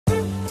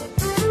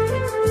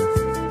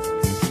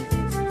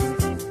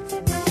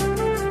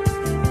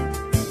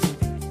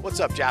What's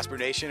up, Jasper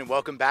Nation, and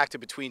welcome back to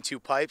Between Two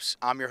Pipes.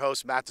 I'm your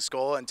host, Matt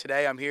Descola, and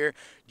today I'm here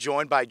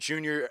joined by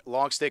junior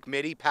long stick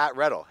midi, Pat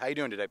Rettel. How you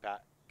doing today,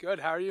 Pat?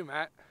 Good. How are you,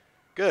 Matt?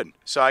 Good.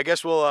 So I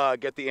guess we'll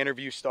get the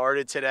interview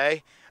started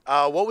today.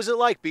 What was it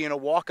like being a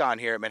walk-on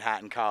here at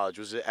Manhattan College?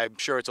 I'm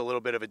sure it's a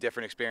little bit of a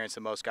different experience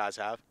than most guys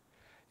have.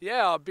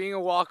 Yeah, being a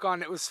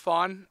walk-on, it was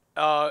fun.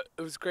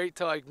 It was great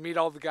to meet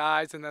all the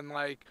guys and then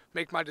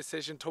make my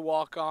decision to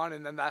walk on,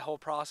 and then that whole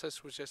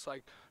process was just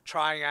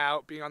trying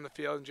out, being on the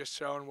field, and just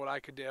showing what I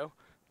could do.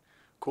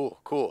 Cool,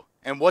 cool.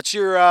 And what's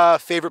your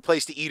favorite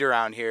place to eat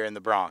around here in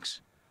the Bronx?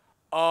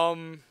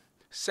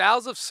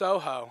 Sal's of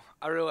Soho.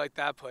 I really like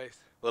that place.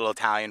 Little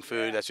Italian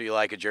food. Yeah. That's what you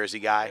like, a Jersey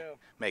guy? Yeah.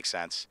 Makes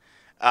sense.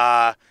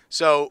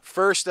 So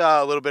first,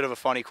 a little bit of a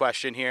funny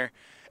question here.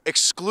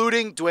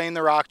 Excluding Dwayne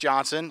 "The Rock"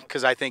 Johnson,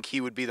 because I think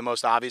he would be the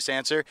most obvious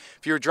answer,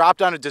 if you were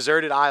dropped on a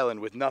deserted island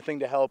with nothing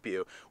to help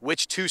you,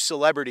 which two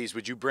celebrities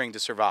would you bring to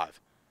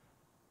survive?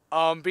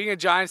 Being a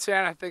Giants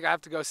fan, I think I have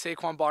to go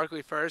Saquon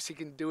Barkley first. He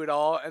can do it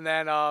all. And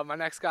then my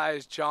next guy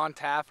is John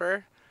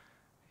Taffer.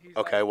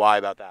 Okay, why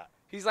about that?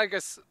 He's like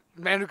a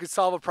man who could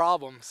solve a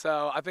problem.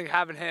 So I think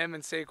having him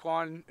and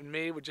Saquon and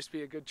me would just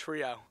be a good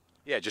trio.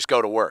 Yeah, just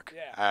go to work.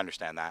 Yeah. I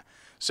understand that.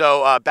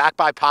 So back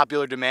by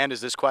popular demand is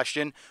this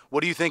question.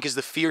 What do you think is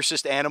the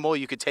fiercest animal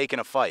you could take in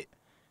a fight?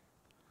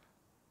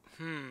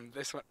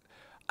 This one.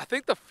 I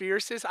think the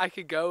fiercest I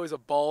could go is a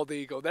bald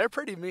eagle. They're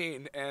pretty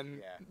mean,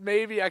 and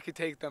maybe I could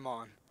take them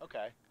on.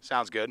 Okay,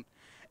 sounds good.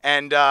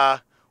 And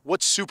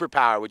what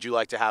superpower would you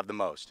like to have the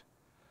most?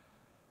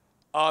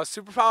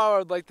 Superpower I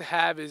would like to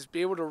have is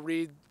be able to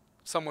read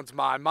someone's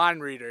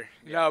mind reader.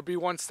 You know, be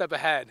one step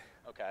ahead.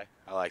 Okay,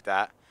 I like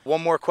that.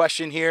 One more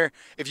question here.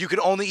 If you could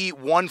only eat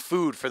one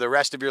food for the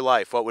rest of your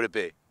life, what would it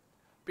be?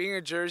 Being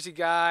a Jersey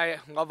guy,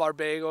 love our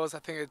bagels. I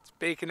think it's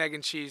bacon, egg,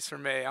 and cheese for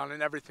me on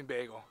an everything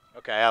bagel.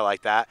 Okay, I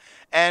like that.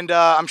 And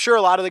I'm sure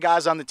a lot of the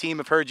guys on the team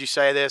have heard you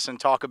say this and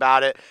talk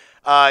about it.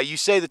 You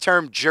say the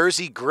term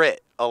Jersey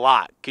grit a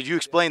lot. Could you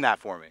explain that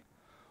for me?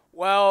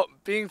 Well,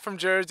 being from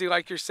Jersey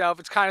like yourself,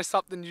 it's kind of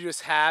something you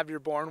just have, you're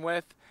born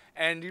with,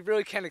 and you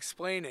really can't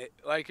explain it.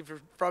 Like if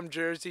you're from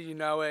Jersey, you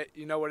know it,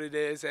 you know what it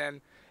is,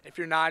 and if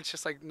you're not, it's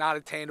just not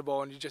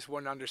attainable and you just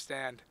wouldn't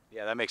understand.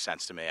 Yeah, that makes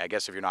sense to me. I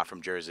guess if you're not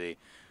from Jersey, it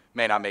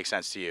may not make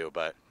sense to you,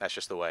 but that's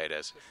just the way it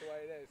is. Just the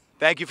way it is.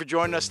 Thank you for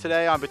joining us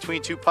today on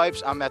Between Two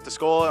Pipes. I'm Matt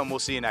Descola, and we'll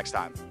see you next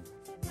time.